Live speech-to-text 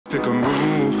Pick a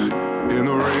move in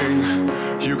the ring.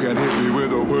 You can hit me with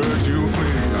the words you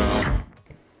fling.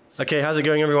 Okay, how's it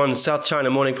going, everyone? South China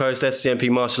Morning Post, SCMP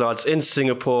Martial Arts in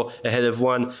Singapore ahead of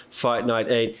One Fight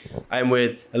Night 8. I'm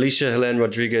with Allycia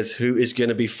Rodrigues, who is going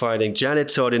to be fighting Janet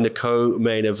Todd in the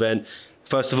co-main event.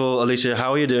 First of all, Allycia,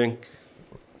 how are you doing?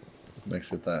 Como é que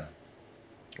você tá?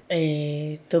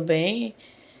 Tô bem,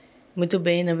 muito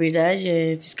bem, na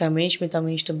verdade, fisicamente,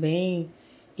 mentalmente tô bem.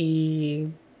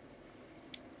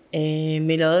 E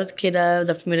melhor do que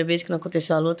da primeira vez que não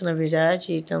aconteceu a luta, na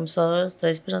verdade. Então só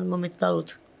esperando o momento da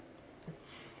luta.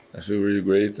 I feel really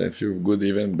great. I feel good,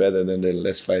 even better than the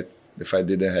last fight. The fight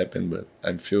didn't happen, but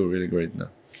I feel really great now.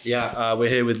 Yeah, we're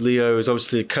here with Leo, who's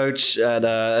obviously a coach at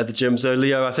the gym. So,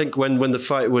 Leo, I think when the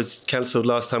fight was cancelled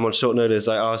last time on short notice,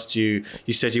 I asked you,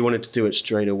 you said you wanted to do it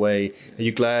straight away. Are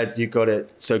you glad you got it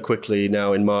so quickly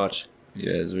now in March?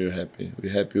 Yes, we're happy.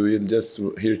 We're happy. We're just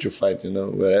here to fight, you know.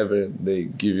 Wherever they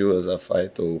give you as a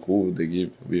fight or who they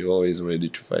give, we're always ready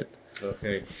to fight.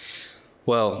 Okay.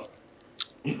 Well,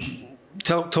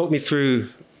 talk me through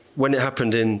when it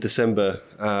happened in December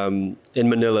in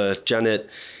Manila. Janet,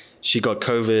 she got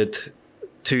COVID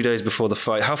 2 days before the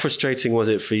fight. How frustrating was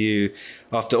it for you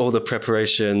after all the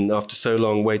preparation, after so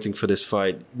long waiting for this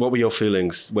fight? What were your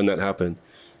feelings when that happened?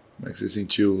 Como é que você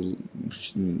sentiu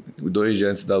 2 dias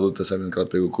antes da luta, sabendo que ela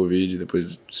pegou Covid,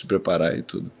 depois de se preparar e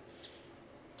tudo?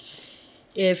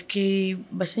 Eu fiquei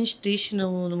bastante triste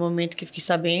no momento que fiquei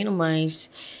sabendo,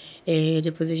 mas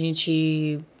depois a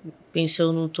gente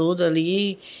pensou no todo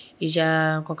ali e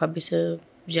já com a cabeça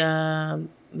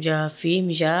já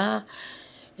firme, já.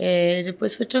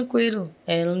 Depois foi tranquilo.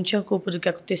 Ela não tinha culpa do que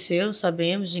aconteceu,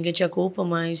 sabemos, ninguém tinha culpa,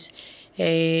 mas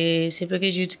sempre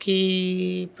acredito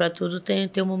que para tudo tem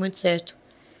um momento certo.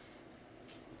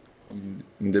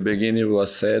 In the beginning, it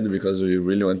was sad because we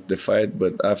really wanted the fight,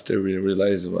 but after we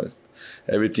realized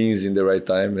everything is in the right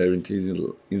time, everything is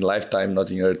in lifetime, not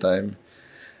in her time.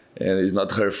 And it's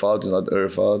not her fault, it's not her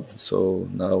fault. So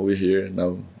now we're here,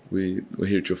 now we're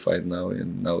here to fight now,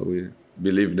 and now we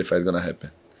believe the fight gonna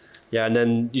happen. Yeah, and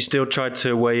then you still tried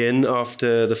to weigh in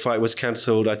after the fight was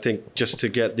cancelled, I think, just to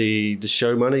get the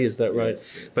show money, is that right? Yes.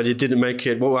 But you didn't make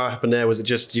it. What happened there? Was it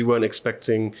just you weren't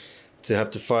expecting to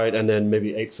have to fight and then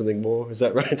maybe ate something more? Is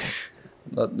that right?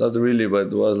 Not really, but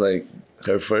it was like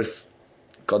her first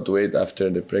cut weight after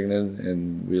the pregnant,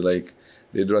 and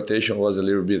the rotation was a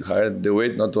little bit hard. The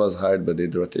weight not was hard, but the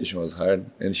rotation was hard.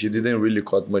 And she didn't really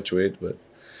cut much weight, but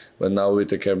now we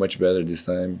take care much better this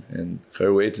time. And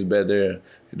her weight is better,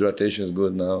 hydration is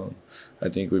good now. I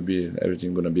think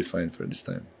everything gonna be fine for this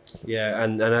time. Yeah,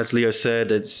 and as Leo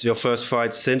said, it's your first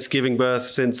fight since giving birth,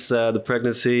 since the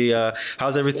pregnancy.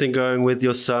 How's everything going with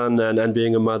your son and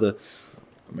being a mother?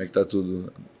 Como é que tá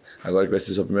tudo? Agora que vai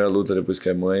ser sua primeira luta depois que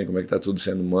é mãe, como é que tá tudo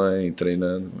sendo mãe,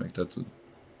 treinando, como é que tá tudo?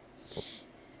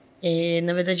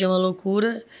 Na verdade é uma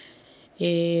loucura,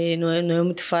 não é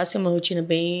muito fácil, é uma rotina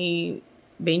bem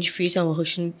difícil, é uma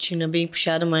rotina bem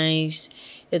puxada, mas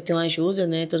eu tenho ajuda,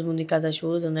 né? Todo mundo em casa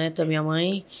ajuda, né? Tô a minha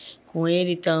mãe com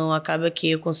ele, então acaba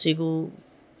que eu consigo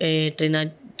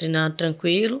treinar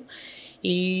tranquilo.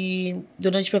 E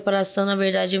durante a preparação, na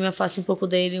verdade, eu me afasto um pouco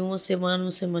dele 1 semana,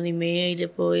 1 semana e meia, e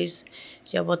depois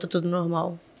já volta tudo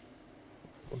normal.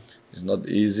 It's not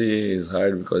easy, it's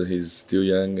hard because he's still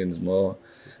young and small,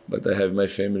 but I have my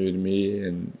family with me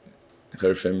and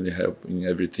her family help in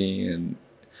everything, and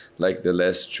like the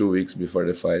last 2 weeks before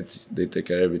the fight, they take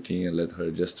care of everything and let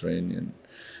her just train and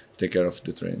take care of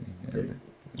the training. And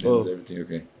everything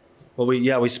okay. Well,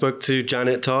 we spoke to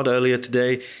Janet Todd earlier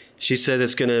today. She says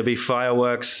it's going to be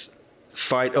fireworks,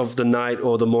 fight of the night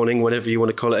or the morning, whatever you want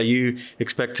to call it. Are you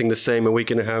expecting the same? Are we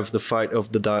going to have the fight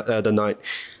of the night?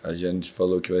 A Janet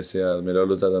falou que vai ser a melhor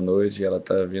luta da noite e ela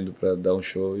tá vindo para dar um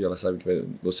show e ela sabe que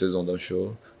vocês vão dar um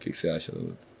show. O que você acha da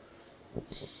luta?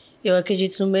 Eu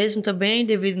acredito no mesmo também,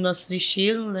 devido ao nosso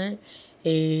estilo, né?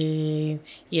 E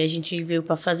a gente veio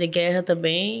para fazer guerra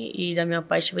também, e da minha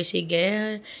parte vai ser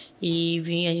guerra, e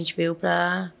a gente veio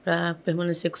para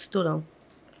permanecer com o cinturão.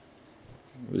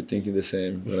 We're thinking the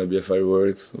same. Gonna be a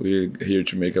fireworks. We're here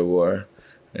to make a war,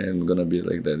 and gonna be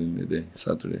like that in the day.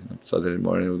 Saturday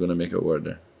morning, we're gonna make a war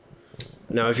there.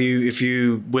 Now, if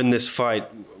you win this fight,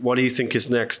 what do you think is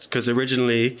next? Because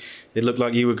originally it looked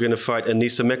like you were going to fight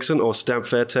Anissa Mexon or Stamp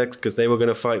Fairtex, because they were going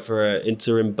to fight for an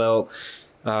interim belt.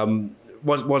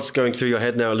 What's going through your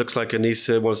head now? It looks like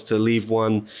Anissa wants to leave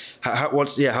one.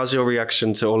 How's your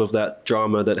reaction to all of that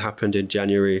drama that happened in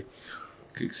January?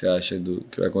 O que você acha do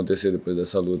que vai acontecer depois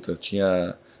dessa luta?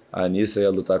 A Allycia ia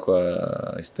lutar com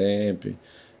a Stamp,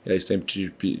 e a Stamp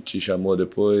te chamou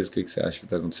depois. O que você acha que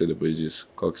está acontecendo depois disso?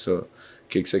 O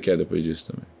que você quer depois disso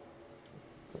também?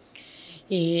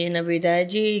 E, na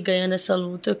verdade, ganhando essa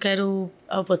luta, eu quero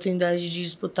a oportunidade de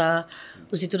disputar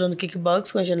o cinturão do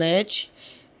kickbox com a Janet.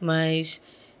 Mas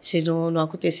se não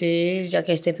acontecer, já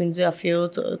que é sempre um desafio,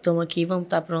 estamos aqui, vamos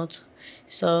estar prontos.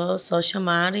 Só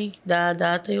chamarem, dar a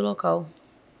data e o local.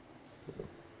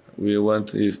 We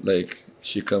want, if like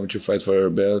she come to fight for her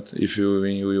belt, if you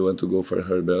win, we want to go for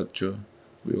her belt too.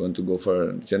 We want to go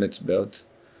for Janet's belt,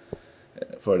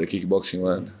 for the kickboxing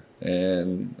one.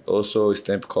 And also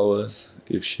Stamp call us,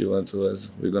 if she want to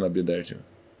us, we're gonna be there too.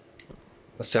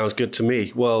 That sounds good to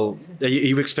me. Well, are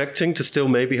you expecting to still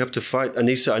maybe have to fight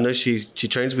Allycia? I know she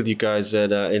trains with you guys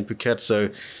at in Phuket, so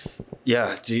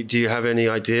yeah. Do you have any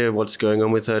idea what's going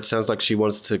on with her? It sounds like she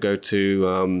wants to go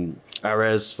to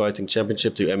Ares Fighting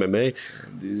Championship, to MMA.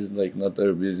 This is like not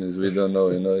our business. We don't know,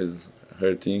 you know, it's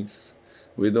her things.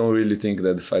 We don't really think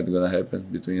that the fight gonna happen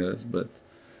between us, but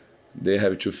they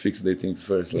have to fix their things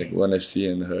first, like ONE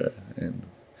FC and her. And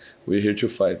we're here to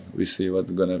fight. We see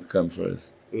what's gonna come for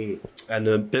us. And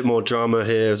a bit more drama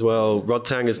here as well.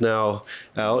 Rodtang is now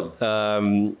out.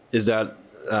 Is that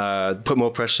put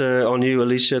more pressure on you,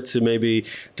 Allycia, to maybe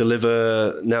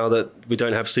deliver now that we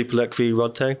don't have Superlek v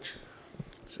Rodtang?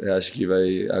 Você acha que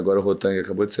vai... Agora o Rodtang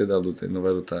acabou de sair da luta, ele não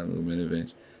vai lutar no main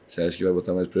event. Você acha que vai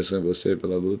botar mais pressão em você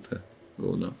pela luta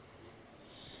ou não?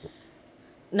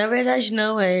 Na verdade,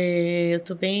 não. Eu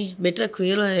tô bem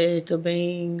tranquila, tô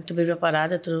bem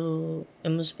preparada,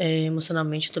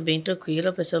 emocionalmente tô bem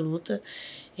tranquila para essa luta.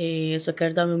 Eu só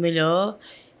quero dar o meu melhor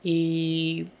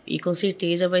e com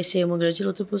certeza vai ser uma grande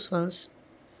luta para os fãs.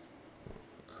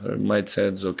 Her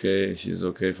mindset is okay. She's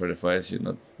okay for the fight. She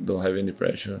don't have any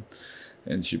pressure,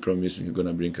 and she promises she's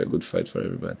gonna bring a good fight for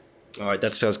everybody. All right,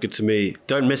 that sounds good to me.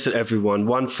 Don't miss it, everyone.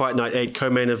 One Fight Night 8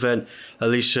 co-main event.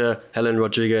 Allycia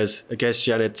Rodrigues against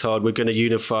Janet Todd. We're going to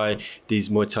unify these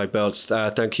Muay Thai belts.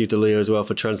 Thank you to Leo as well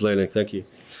for translating. Thank you.